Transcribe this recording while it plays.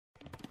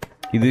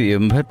ಇದು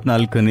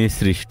 84ನೇ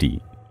ಸೃಷ್ಟಿ.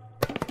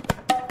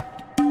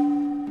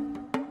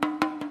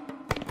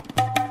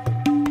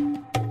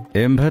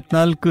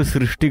 ಎಂಬತ್ನಾಲ್ಕು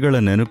ಸೃಷ್ಟಿಗಳ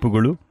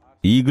ನೆನಪುಗಳು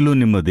ಈಗಲೂ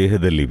ನಿಮ್ಮ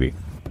ದೇಹದಲ್ಲಿವೆ.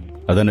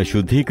 ಅದನ್ನು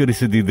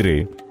ಶುದ್ಧೀಕರಿಸದಿದ್ರೆ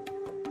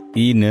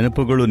ಈ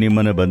ನೆನಪುಗಳು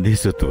ನಿಮ್ಮನ್ನು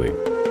ಬಂಧಿಸುತ್ತವೆ.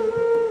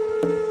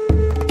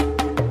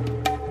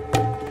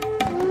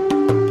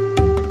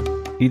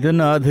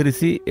 ಇದನ್ನು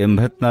ಆಧರಿಸಿ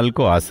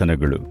 84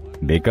 ಆಸನಗಳು.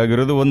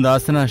 ಬೇಕಾಗಿರೋದು ಒಂದು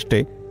ಆಸನ ಅಷ್ಟೇ.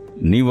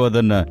 ನೀವು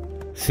ಅದನ್ನು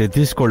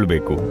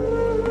ಸಿದ್ಧಿಸಿಕೊಳ್ಬೇಕು.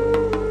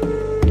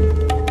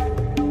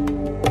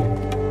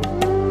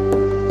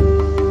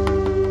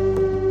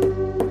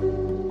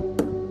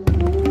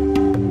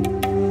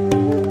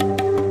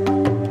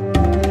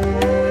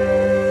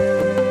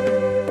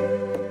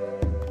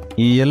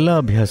 ಈ ಎಲ್ಲ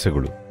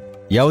ಅಭ್ಯಾಸಗಳು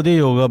ಯಾವುದೇ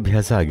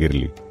ಯೋಗಾಭ್ಯಾಸ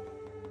ಆಗಿರಲಿ,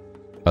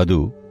 ಅದು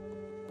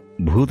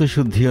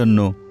ಭೂತಶುದ್ಧಿ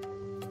ಅನ್ನೋ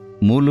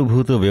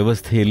ಮೂಲಭೂತ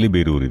ವ್ಯವಸ್ಥೆಯಲ್ಲಿ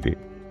ಬೇರೂರಿದೆ.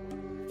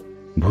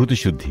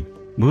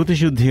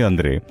 ಭೂತಶುದ್ಧಿ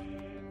ಅಂದರೆ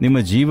ನಿಮ್ಮ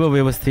ಜೀವ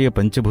ವ್ಯವಸ್ಥೆಯ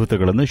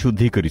ಪಂಚಭೂತಗಳನ್ನು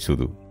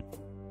ಶುದ್ಧೀಕರಿಸುವುದು.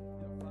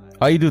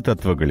 5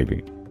 ತತ್ವಗಳಿವೆ.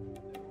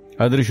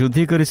 ಆದರೆ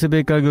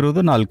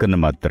ಶುದ್ಧೀಕರಿಸಬೇಕಾಗಿರೋದು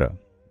 4 ಮಾತ್ರ.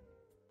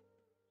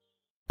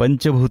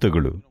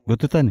 ಪಂಚಭೂತಗಳು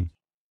ಗೊತ್ತು ತಾನೆ?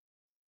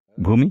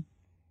 ಭೂಮಿ,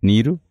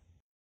 ನೀರು,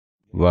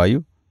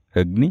 ವಾಯು,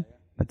 ಅಗ್ನಿ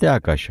ಮತ್ತೆ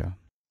ಆಕಾಶ.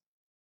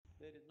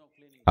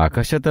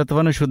 ಆಕಾಶ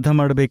ತತ್ವನ ಶುದ್ಧ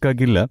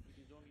ಮಾಡಬೇಕಾಗಿಲ್ಲ.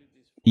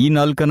 ಈ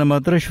 4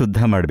 ಮಾತ್ರ ಶುದ್ಧ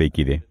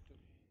ಮಾಡಬೇಕಿದೆ.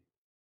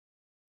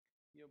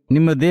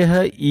 ನಿಮ್ಮ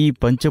ದೇಹ ಈ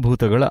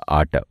ಪಂಚಭೂತಗಳ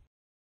ಆಟ.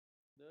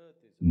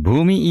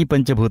 ಭೂಮಿ ಈ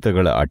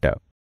ಪಂಚಭೂತಗಳ ಆಟ.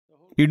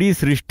 ಇಡೀ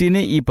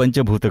ಸೃಷ್ಟಿನೇ ಈ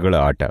ಪಂಚಭೂತಗಳ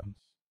ಆಟ.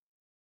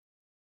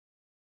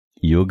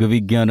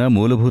 ಯೋಗವಿಜ್ಞಾನ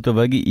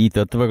ಮೂಲಭೂತವಾಗಿ ಈ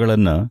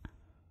ತತ್ವಗಳನ್ನು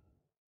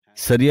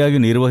ಸರಿಯಾಗಿ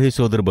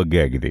ನಿರ್ವಹಿಸೋದ್ರ ಬಗ್ಗೆ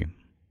ಆಗಿದೆ.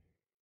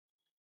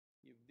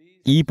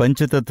 ಈ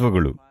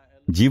ಪಂಚತತ್ವಗಳು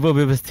ಜೀವ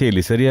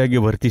ವ್ಯವಸ್ಥೆಯಲ್ಲಿ ಸರಿಯಾಗಿ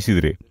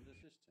ವರ್ತಿಸಿದರೆ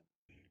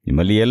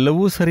ನಿಮ್ಮಲ್ಲಿ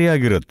ಎಲ್ಲವೂ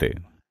ಸರಿಯಾಗಿರುತ್ತೆ.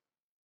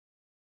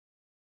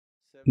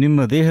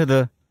 ನಿಮ್ಮ ದೇಹದ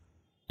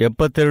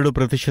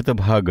 72%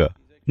 ಭಾಗ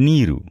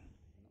ನೀರು,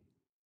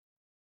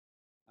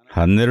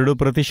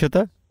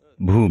 12%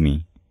 ಭೂಮಿ,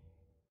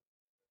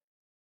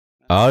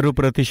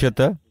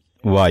 6%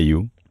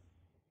 ವಾಯು,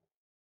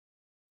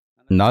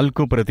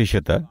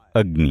 4%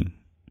 ಅಗ್ನಿ,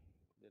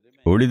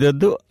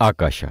 ಉಳಿದದ್ದು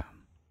ಆಕಾಶ.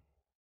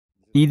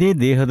 ಇದೇ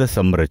ದೇಹದ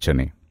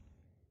ಸಂರಚನೆ.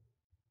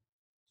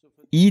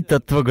 ಈ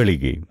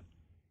ತತ್ವಗಳಿಗೆ,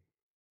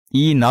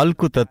 ಈ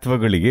 4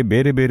 ತತ್ವಗಳಿಗೆ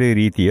ಬೇರೆ ಬೇರೆ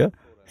ರೀತಿಯ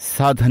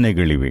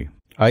ಸಾಧನೆಗಳಿವೆ.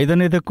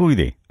 5ನೇದಕ್ಕೂ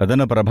ಇದೆ.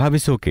 ಅದನ್ನು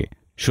ಪ್ರಭಾವಿಸೋಕೆ,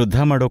 ಶುದ್ಧ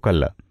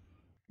ಮಾಡೋಕಲ್ಲ.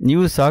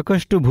 ನೀವು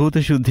ಸಾಕಷ್ಟು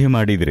ಭೂತಶುದ್ಧಿ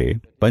ಮಾಡಿದರೆ,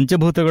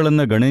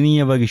 ಪಂಚಭೂತಗಳನ್ನು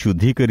ಗಣನೀಯವಾಗಿ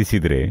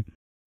ಶುದ್ಧೀಕರಿಸಿದರೆ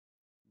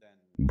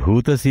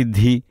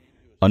ಭೂತಸಿದ್ಧಿ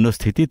ಅನ್ನೋ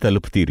ಸ್ಥಿತಿ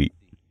ತಲುಪ್ತೀರಿ.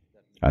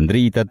 ಅಂದ್ರೆ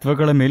ಈ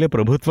ತತ್ವಗಳ ಮೇಲೆ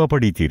ಪ್ರಭುತ್ವ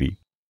ಪಡೀತೀರಿ.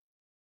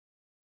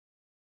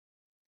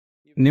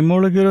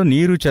 ನಿಮ್ಮೊಳಗಿರೋ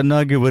ನೀರು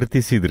ಚೆನ್ನಾಗಿ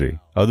ವರ್ತಿಸಿದ್ರೆ,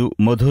 ಅದು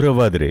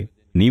ಮಧುರವಾದರೆ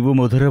ನೀವು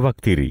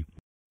ಮಧುರವಾಗ್ತೀರಿ.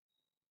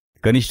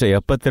 ಕನಿಷ್ಠ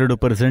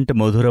 72%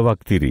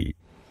 ಮಧುರವಾಗ್ತೀರಿ.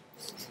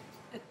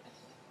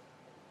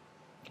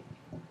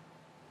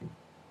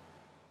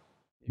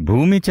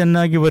 ಭೂಮಿ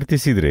ಚೆನ್ನಾಗಿ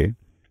ವರ್ತಿಸಿದ್ರೆ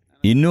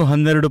ಇನ್ನೂ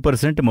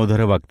 12%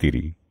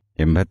 ಮಧುರವಾಗ್ತೀರಿ.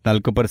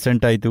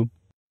 84% ಆಯಿತು.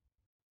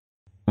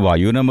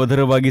 ವಾಯುನ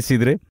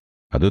ಮಧುರವಾಗಿಸಿದ್ರೆ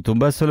ಅದು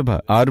ತುಂಬಾ ಸುಲಭ,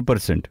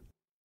 6%,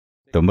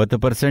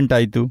 90%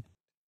 ಆಯಿತು.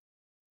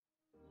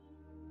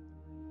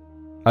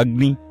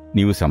 ಅಗ್ನಿ,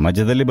 ನೀವು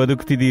ಸಮಾಜದಲ್ಲಿ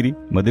ಬದುಕ್ತಿದ್ದೀರಿ,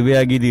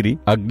 ಮದುವೆಯಾಗಿದ್ದೀರಿ,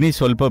 ಅಗ್ನಿ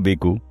ಸ್ವಲ್ಪ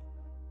ಬೇಕು.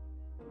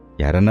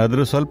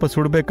 ಯಾರನ್ನಾದರೂ ಸ್ವಲ್ಪ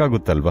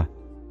ಸುಡಬೇಕಾಗುತ್ತಲ್ವಾ?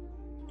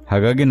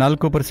 ಹಾಗಾಗಿ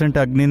 4%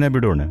 ಅಗ್ನಿನ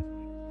ಬಿಡೋಣ.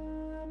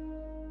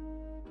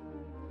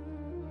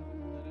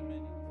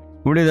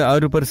 ಉಳಿದ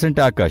 6%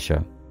 ಆಕಾಶ.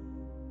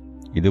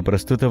 ಇದು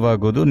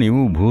ಪ್ರಸ್ತುತವಾಗೋದು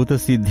ನೀವು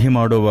ಭೂತಸಿದ್ಧಿ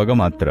ಮಾಡೋವಾಗ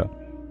ಮಾತ್ರ.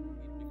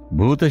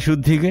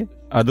 ಭೂತಶುದ್ಧಿಗೆ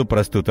ಅದು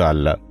ಪ್ರಸ್ತುತ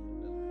ಅಲ್ಲ.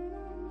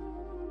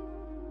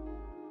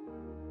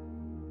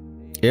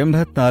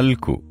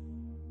 84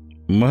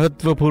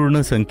 ಮಹತ್ವಪೂರ್ಣ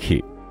ಸಂಖ್ಯೆ.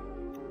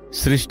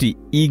 ಸೃಷ್ಟಿ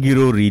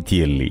ಈಗಿರೋ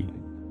ರೀತಿಯಲ್ಲಿ.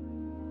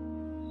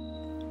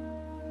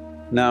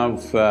 Now,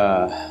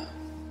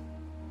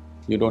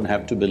 you don't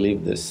have to believe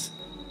this,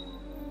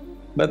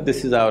 but this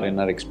is our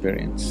inner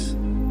experience.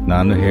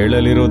 ನಾನು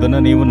ಹೇಳಲಿರೋದನ್ನು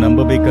ನೀವು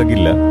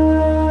ನಂಬಬೇಕಾಗಿಲ್ಲ,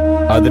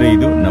 ಆದರೆ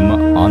ಇದು ನಮ್ಮ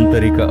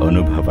ಆಂತರಿಕ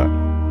ಅನುಭವ.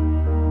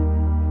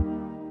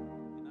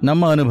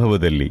 ನಮ್ಮ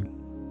ಅನುಭವದಲ್ಲಿ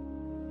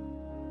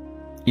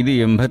ಇದು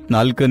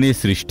 84ನೇ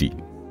ಸೃಷ್ಟಿ.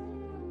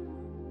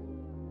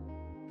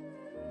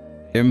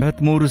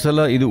 83 ಸಲ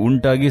ಇದು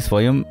ಉಂಟಾಗಿ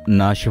ಸ್ವಯಂ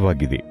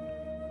ನಾಶವಾಗಿದೆ.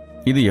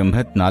 ಇದು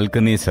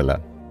 84ನೇ ಸಲ.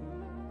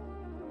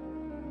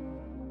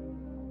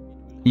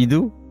 ಇದು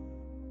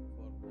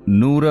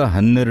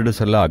 112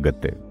 ಸಲ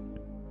ಆಗತ್ತೆ.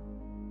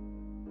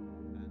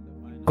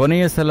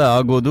 ಕೊನೆಯ ಸಲ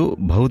ಆಗೋದು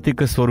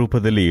ಭೌತಿಕ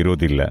ಸ್ವರೂಪದಲ್ಲಿ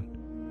ಇರೋದಿಲ್ಲ.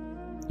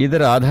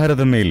 ಇದರ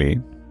ಆಧಾರದ ಮೇಲೆ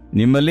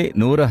ನಿಮ್ಮಲ್ಲಿ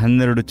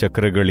 112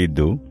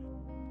 ಚಕ್ರಗಳಿದ್ದು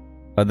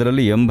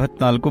ಅದರಲ್ಲಿ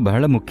 84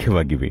 ಬಹಳ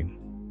ಮುಖ್ಯವಾಗಿವೆ.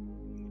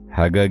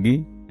 ಹಾಗಾಗಿ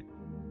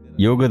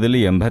ಯೋಗದಲ್ಲಿ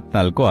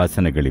 84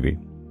 ಆಸನಗಳಿವೆ.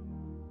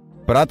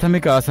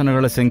 ಪ್ರಾಥಮಿಕ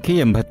ಆಸನಗಳ ಸಂಖ್ಯೆ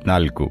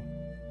 84.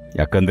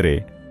 ಯಾಕಂದ್ರೆ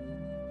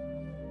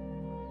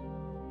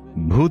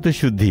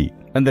ಭೂತಶುದ್ಧಿ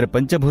ಅಂದರೆ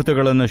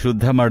ಪಂಚಭೂತಗಳನ್ನು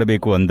ಶುದ್ಧ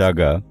ಮಾಡಬೇಕು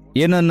ಅಂದಾಗ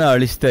ಏನನ್ನ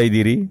ಅಳಿಸ್ತಾ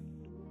ಇದ್ದೀರಿ?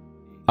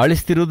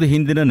 ಅಳಿಸ್ತಿರೋದು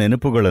ಹಿಂದಿನ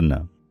ನೆನಪುಗಳನ್ನ.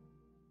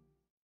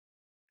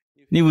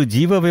 ನೀವು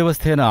ಜೀವ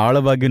ವ್ಯವಸ್ಥೆಯನ್ನು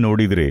ಆಳವಾಗಿ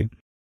ನೋಡಿದರೆ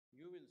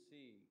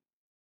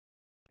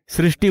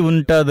ಸೃಷ್ಟಿ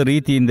ಉಂಟಾದ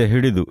ರೀತಿಯಿಂದ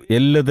ಹಿಡಿದು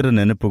ಎಲ್ಲದರ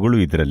ನೆನಪುಗಳು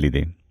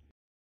ಇದರಲ್ಲಿದೆ.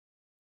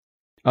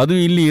 ಅದು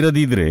ಇಲ್ಲಿ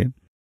ಇರದಿದ್ರೆ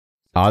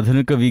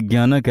ಆಧುನಿಕ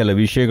ವಿಜ್ಞಾನ ಕೆಲ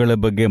ವಿಷಯಗಳ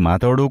ಬಗ್ಗೆ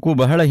ಮಾತಾಡೋಕ್ಕೂ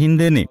ಬಹಳ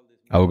ಹಿಂದೆನೇ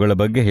ಅವುಗಳ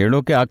ಬಗ್ಗೆ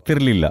ಹೇಳೋಕೆ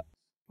ಆಗ್ತಿರಲಿಲ್ಲ.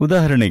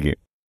 ಉದಾಹರಣೆಗೆ,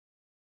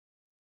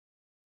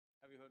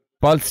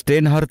 ಪಾಲ್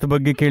ಸ್ಟೇನ್ಹಾರ್ತ್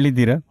ಬಗ್ಗೆ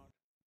ಕೇಳಿದ್ದೀರಾ?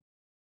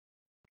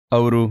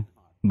 ಅವರು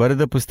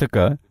ಬರೆದ ಪುಸ್ತಕ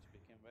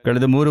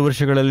ಕಳೆದ 3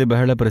 ವರ್ಷಗಳಲ್ಲಿ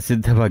ಬಹಳ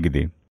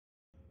ಪ್ರಸಿದ್ಧವಾಗಿದೆ.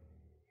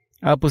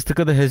 ಆ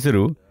ಪುಸ್ತಕದ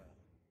ಹೆಸರು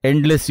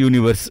ಎಂಡ್ಲೆಸ್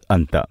ಯೂನಿವರ್ಸ್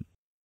ಅಂತ.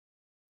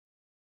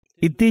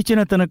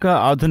 ಇತ್ತೀಚಿನ ತನಕ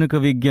ಆಧುನಿಕ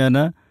ವಿಜ್ಞಾನ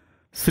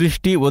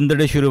ಸೃಷ್ಟಿ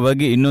ಒಂದೆಡೆ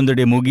ಶುರುವಾಗಿ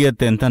ಇನ್ನೊಂದೆಡೆ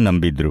ಮುಗಿಯತ್ತೆ ಅಂತ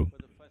ನಂಬಿದ್ರು.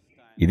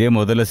 ಇದೇ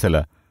ಮೊದಲ ಸಲ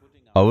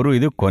ಅವರು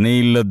ಇದು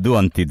ಕೊನೆಯಿಲ್ಲದ್ದು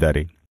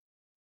ಅಂತಿದ್ದಾರೆ.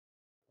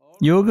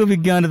 ಯೋಗ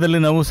ವಿಜ್ಞಾನದಲ್ಲಿ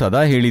ನಾವು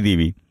ಸದಾ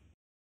ಹೇಳಿದೀವಿ,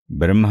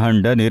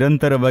 ಬ್ರಹ್ಮಾಂಡ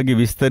ನಿರಂತರವಾಗಿ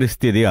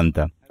ವಿಸ್ತರಿಸ್ತಿದೆ ಅಂತ.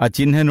 ಆ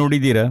ಚಿಹ್ನೆ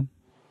ನೋಡಿದ್ದೀರಾ?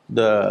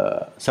 The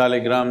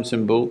saligram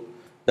symbol,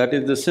 that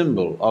is the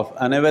symbol of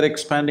an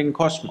ever-expanding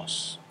cosmos.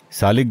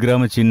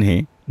 Saligrama ಚಿಹ್ನೆ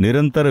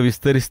ನಿರಂತರ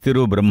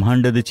ವಿಸ್ತರಿಸ್ತಿರೋ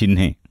ಬ್ರಹ್ಮಾಂಡದ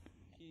ಚಿಹ್ನೆ.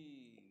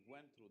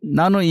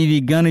 ನಾನು ಈ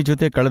ವಿಜ್ಞಾನಿ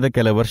ಜೊತೆ ಕಳೆದ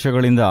ಕೆಲ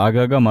ವರ್ಷಗಳಿಂದ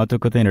ಆಗಾಗ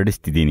ಮಾತುಕತೆ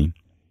ನಡೆಸ್ತಿದ್ದೀನಿ.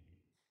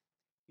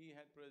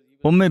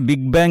 ಒಮ್ಮೆ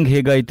ಬಿಗ್ ಬ್ಯಾಂಗ್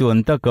ಹೇಗಾಯಿತು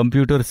ಅಂತ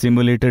ಕಂಪ್ಯೂಟರ್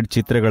ಸಿಮ್ಯುಲೇಟೆಡ್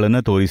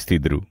ಚಿತ್ರಗಳನ್ನು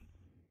ತೋರಿಸ್ತಿದ್ರು.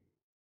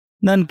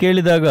 ನಾನು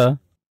ಕೇಳಿದಾಗ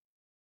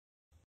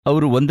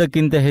ಅವರು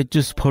 1ಕ್ಕಿಂತ ಹೆಚ್ಚು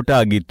ಸ್ಫೋಟ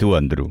ಆಗಿತ್ತು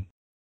ಅಂದರು.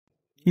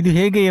 ಇದು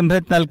ಹೇಗೆ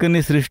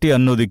 84ನೇ ಸೃಷ್ಟಿ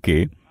ಅನ್ನೋದಕ್ಕೆ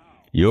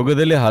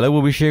ಯೋಗದಲ್ಲಿ ಹಲವು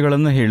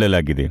ವಿಷಯಗಳನ್ನು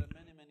ಹೇಳಲಾಗಿದೆ.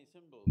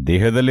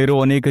 ದೇಹದಲ್ಲಿರೋ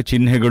ಅನೇಕ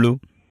ಚಿಹ್ನೆಗಳು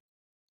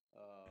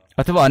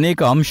ಅಥವಾ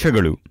ಅನೇಕ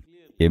ಅಂಶಗಳು,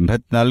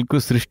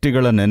 84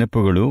 ಸೃಷ್ಟಿಗಳ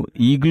ನೆನಪುಗಳು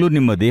ಈಗಲೂ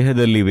ನಿಮ್ಮ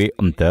ದೇಹದಲ್ಲಿವೆ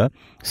ಅಂತ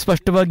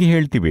ಸ್ಪಷ್ಟವಾಗಿ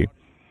ಹೇಳ್ತಿವೆ.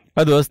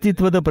 ಅದು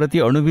ಅಸ್ತಿತ್ವದ ಪ್ರತಿ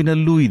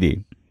ಅಣುವಿನಲ್ಲೂ ಇದೆ.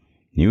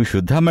 ನೀವು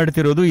ಶುದ್ಧ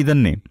ಮಾಡ್ತಿರೋದು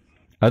ಇದನ್ನೇ,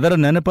 ಅದರ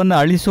ನೆನಪನ್ನು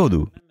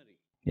ಅಳಿಸೋದು.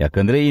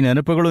 ಯಾಕಂದರೆ ಈ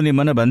ನೆನಪುಗಳು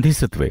ನಿಮ್ಮನ್ನು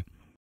ಬಂಧಿಸುತ್ತವೆ.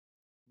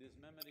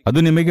 ಅದು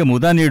ನಿಮಗೆ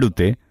ಮುದ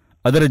ನೀಡುತ್ತೆ,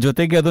 ಅದರ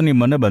ಜೊತೆಗೆ ಅದು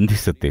ನಿಮ್ಮನ್ನು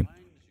ಬಂಧಿಸುತ್ತೆ,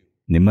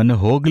 ನಿಮ್ಮನ್ನು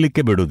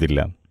ಹೋಗಲಿಕ್ಕೆ ಬಿಡುವುದಿಲ್ಲ.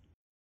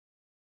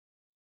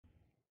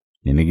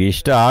 ನಿಮಗೆ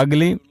ಇಷ್ಟ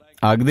ಆಗಲಿ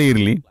ಆಗದೇ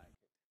ಇರಲಿ,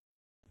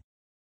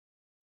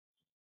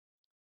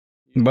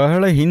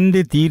 ಬಹಳ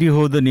ಹಿಂದೆ ತೀರಿ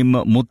ಹೋದ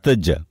ನಿಮ್ಮ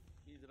ಮುತ್ತಜ್ಜ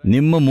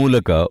ನಿಮ್ಮ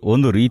ಮೂಲಕ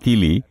ಒಂದು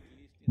ರೀತಿಯಲ್ಲಿ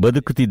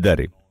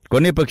ಬದುಕುತ್ತಿದ್ದಾರೆ.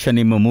 ಕೊನೆ ಪಕ್ಷ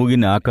ನಿಮ್ಮ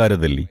ಮೂಗಿನ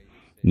ಆಕಾರದಲ್ಲಿ,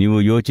 ನೀವು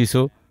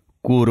ಯೋಚಿಸೋ,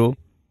 ಕೂರೋ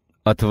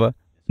ಅಥವಾ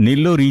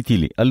ನಿಲ್ಲೋ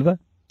ರೀತಿಲಿ, ಅಲ್ವಾ?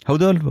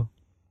 ಹೌದೋ ಅಲ್ವೋ?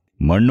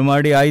 ಮಣ್ಣು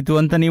ಮಾಡಿ ಆಯಿತು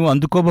ಅಂತ ನೀವು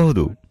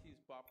ಅಂದುಕೋಬಹುದು,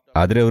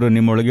 ಆದರೆ ಅವರು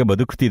ನಿಮ್ಮೊಳಗೆ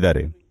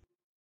ಬದುಕುತ್ತಿದ್ದಾರೆ.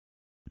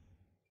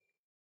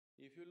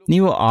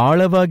 ನೀವು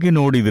ಆಳವಾಗಿ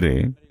ನೋಡಿದರೆ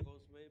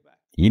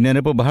ಈ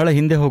ನೆನಪು ಬಹಳ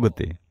ಹಿಂದೆ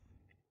ಹೋಗುತ್ತೆ.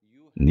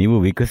 ನೀವು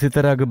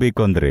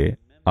ವಿಕಸಿತರಾಗಬೇಕು ಅಂದರೆ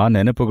ಆ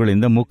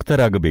ನೆನಪುಗಳಿಂದ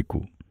ಮುಕ್ತರಾಗಬೇಕು.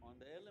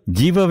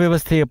 ಜೀವ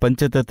ವ್ಯವಸ್ಥೆಯ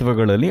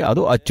ಪಂಚತತ್ವಗಳಲ್ಲಿ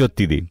ಅದು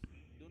ಅಚ್ಚೊತ್ತಿದೆ.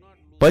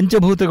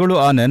 ಪಂಚಭೂತಗಳು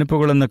ಆ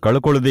ನೆನಪುಗಳನ್ನು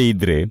ಕಳ್ಕೊಳ್ಳದೇ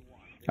ಇದ್ದರೆ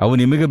ಅವು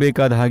ನಿಮಗೆ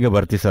ಬೇಕಾದ ಹಾಗೆ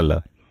ವರ್ತಿಸಲ್ಲ,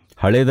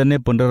 ಹಳೆಯದನ್ನೇ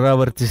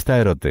ಪುನರಾವರ್ತಿಸ್ತಾ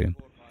ಇರುತ್ತೆ.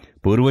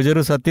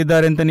 ಪೂರ್ವಜರು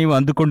ಸತ್ತಿದ್ದಾರೆ ಅಂತ ನೀವು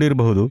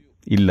ಅಂದುಕೊಂಡಿರಬಹುದು,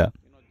 ಇಲ್ಲ,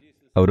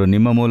 ಅವರು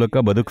ನಿಮ್ಮ ಮೂಲಕ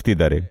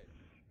ಬದುಕುತ್ತಿದ್ದಾರೆ.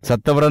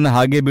 ಸತ್ತವರನ್ನು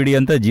ಹಾಗೆ ಬಿಡಿ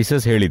ಅಂತ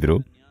ಜೀಸಸ್ ಹೇಳಿದರು.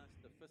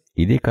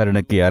 ಇದೇ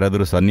ಕಾರಣಕ್ಕೆ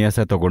ಯಾರಾದರೂ ಸನ್ಯಾಸ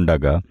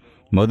ತಗೊಂಡಾಗ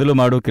ಮೊದಲು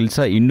ಮಾಡೋ ಕೆಲಸ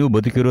ಇನ್ನೂ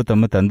ಬದುಕಿರೋ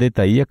ತಮ್ಮ ತಂದೆ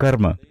ತಾಯಿಯ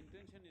ಕರ್ಮ.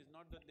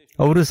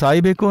 ಅವರು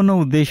ಸಾಯಬೇಕು ಅನ್ನೋ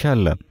ಉದ್ದೇಶ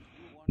ಅಲ್ಲ,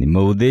 ನಿಮ್ಮ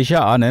ಉದ್ದೇಶ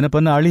ಆ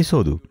ನೆನಪನ್ನು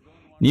ಅಳಿಸೋದು.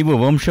 ನೀವು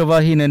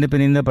ವಂಶವಾಹಿ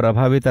ನೆನಪಿನಿಂದ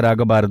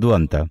ಪ್ರಭಾವಿತರಾಗಬಾರದು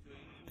ಅಂತ.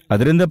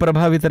 ಅದರಿಂದ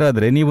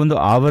ಪ್ರಭಾವಿತರಾದರೆ ನೀವೊಂದು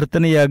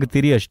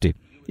ಆವರ್ತನೆಯಾಗುತ್ತೀರಿ ಅಷ್ಟೇ,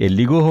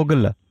 ಎಲ್ಲಿಗೂ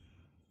ಹೋಗಲ್ಲ.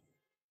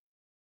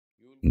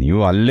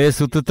 ನೀವು ಅಲ್ಲೇ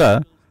ಸುತ್ತುತ್ತಾ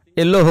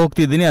ಎಲ್ಲೋ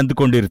ಹೋಗ್ತಿದ್ದೀನಿ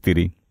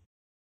ಅಂದುಕೊಂಡಿರ್ತೀರಿ.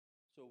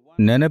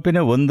 ನೆನಪಿನ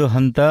ಒಂದು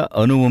ಹಂತ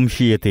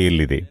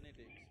ಅನುವಂಶೀಯತೆಯಲ್ಲಿದೆ,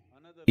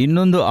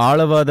 ಇನ್ನೊಂದು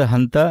ಆಳವಾದ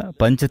ಹಂತ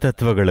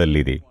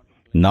ಪಂಚತತ್ವಗಳಲ್ಲಿದೆ.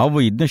 ನಾವು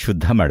ಇದನ್ನ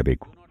ಶುದ್ಧ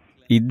ಮಾಡಬೇಕು.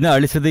 ಇದನ್ನ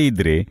ಅಳಿಸದೇ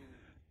ಇದ್ದರೆ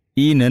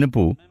ಈ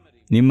ನೆನಪು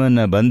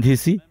ನಿಮ್ಮನ್ನು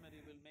ಬಂಧಿಸಿ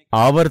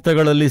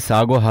ಆವರ್ತಗಳಲ್ಲಿ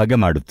ಸಾಗೋ ಹಾಗೆ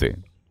ಮಾಡುತ್ತೆ.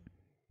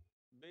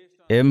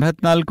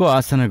 84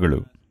 ಆಸನಗಳು,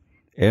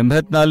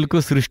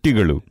 84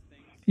 ಸೃಷ್ಟಿಗಳು,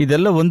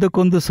 ಇದೆಲ್ಲ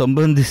ಒಂದಕ್ಕೊಂದು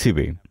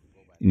ಸಂಬಂಧಿಸಿವೆ.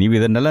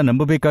 ನೀವಿದನ್ನೆಲ್ಲ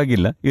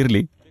ನಂಬಬೇಕಾಗಿಲ್ಲ,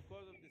 ಇರಲಿ.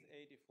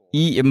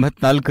 ಈ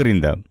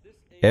 84ರಿಂದ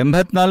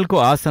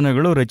 84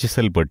 ಆಸನಗಳು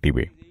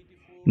ರಚಿಸಲ್ಪಟ್ಟಿವೆ.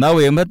 ನಾವು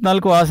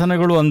 84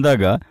 ಆಸನಗಳು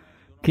ಅಂದಾಗ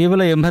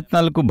ಕೇವಲ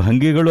 84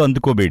 ಭಂಗಿಗಳು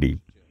ಅಂದುಕೋಬೇಡಿ.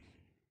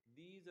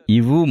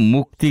 ಇವು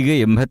ಮುಕ್ತಿಗೆ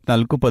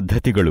 84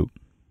 ಪದ್ಧತಿಗಳು.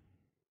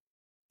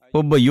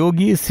 ಒಬ್ಬ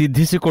ಯೋಗಿ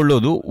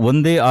ಸಿದ್ಧಿಸಿಕೊಳ್ಳೋದು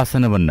ಒಂದೇ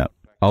ಆಸನವನ್ನ.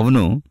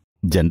 ಅವನು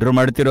ಜನರು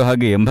ಮಾಡ್ತಿರೋ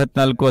ಹಾಗೆ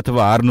 84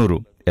 ಅಥವಾ 600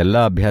 ಎಲ್ಲ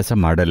ಅಭ್ಯಾಸ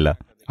ಮಾಡಲ್ಲ.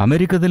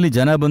 ಅಮೆರಿಕದಲ್ಲಿ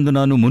ಜನ ಬಂದು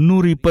ನಾನು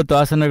 320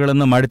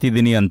 ಆಸನಗಳನ್ನು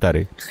ಮಾಡ್ತಿದ್ದೀನಿ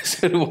ಅಂತಾರೆ.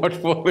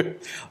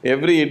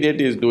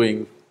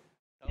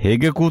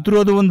 ಹೇಗೆ ಕೂತರೂ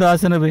ಅದು ಒಂದು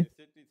ಆಸನವೇ.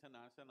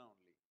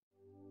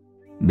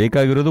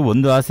 ಬೇಕಾಗಿರೋದು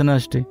ಒಂದು ಆಸನ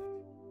ಅಷ್ಟೇ.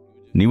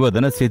 ನೀವು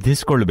ಅದನ್ನು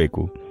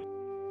ಸಿದ್ಧಿಸಿಕೊಳ್ಬೇಕು.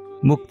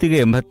 ಮುಕ್ತಿಗೆ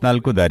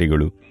 84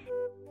 ದಾರಿಗಳು,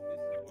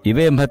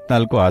 ಇವೇ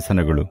 84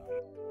 ಆಸನಗಳು.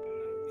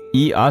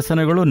 ಈ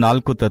ಆಸನಗಳು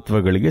 4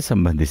 ತತ್ವಗಳಿಗೆ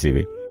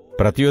ಸಂಬಂಧಿಸಿವೆ.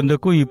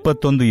 ಪ್ರತಿಯೊಂದಕ್ಕೂ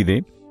 21 ಇದೆ.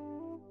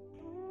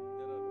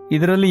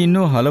 ಇದರಲ್ಲಿ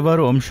ಇನ್ನೂ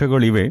ಹಲವಾರು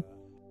ಅಂಶಗಳಿವೆ.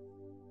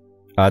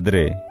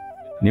 ಆದರೆ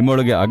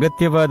ನಿಮ್ಮೊಳಗೆ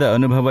ಅಗತ್ಯವಾದ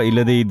ಅನುಭವ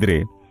ಇಲ್ಲದೇ ಇದ್ದರೆ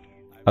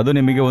ಅದು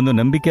ನಿಮಗೆ ಒಂದು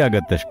ನಂಬಿಕೆ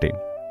ಆಗತ್ತಷ್ಟೇ.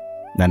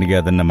 ನನಗೆ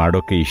ಅದನ್ನು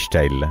ಮಾಡೋಕೆ ಇಷ್ಟ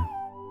ಇಲ್ಲ.